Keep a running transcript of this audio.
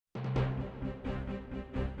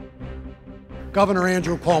Governor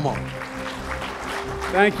Andrew Cuomo.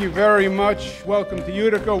 Thank you very much. Welcome to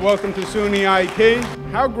Utica. Welcome to SUNYIT.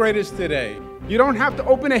 How great is today? You don't have to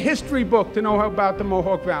open a history book to know about the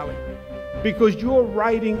Mohawk Valley because you're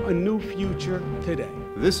writing a new future today.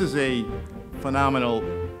 This is a phenomenal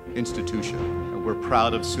institution. We're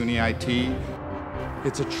proud of SUNYIT.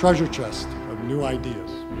 It's a treasure chest of new ideas.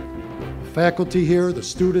 The faculty here, the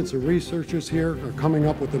students and researchers here are coming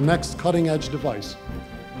up with the next cutting-edge device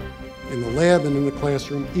in the lab and in the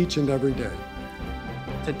classroom each and every day.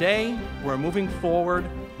 Today, we're moving forward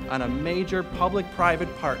on a major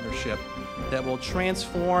public-private partnership that will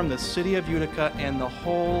transform the city of Utica and the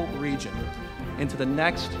whole region into the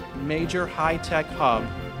next major high-tech hub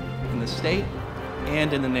in the state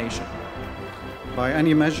and in the nation. By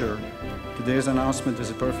any measure, today's announcement is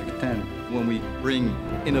a perfect 10. When we bring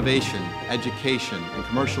innovation, education, and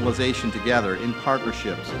commercialization together in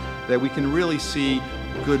partnerships, that we can really see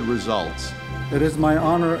good results. It is my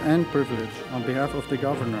honor and privilege on behalf of the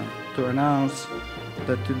Governor to announce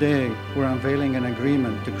that today we're unveiling an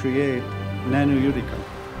agreement to create Nano Utica,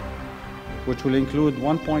 which will include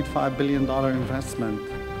 $1.5 billion investment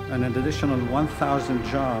and an additional 1,000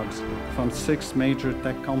 jobs from 6 major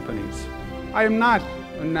tech companies. I am not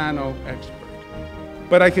a nano expert,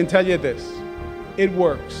 but I can tell you this, it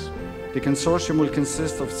works. The consortium will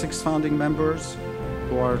consist of 6 founding members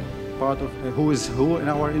who are part of who is who in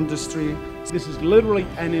our industry. This is literally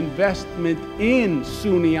an investment in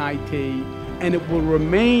SUNYIT, and it will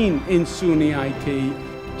remain in SUNYIT.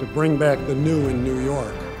 To bring back the new in New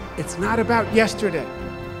York. It's not about yesterday,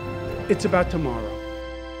 it's about tomorrow.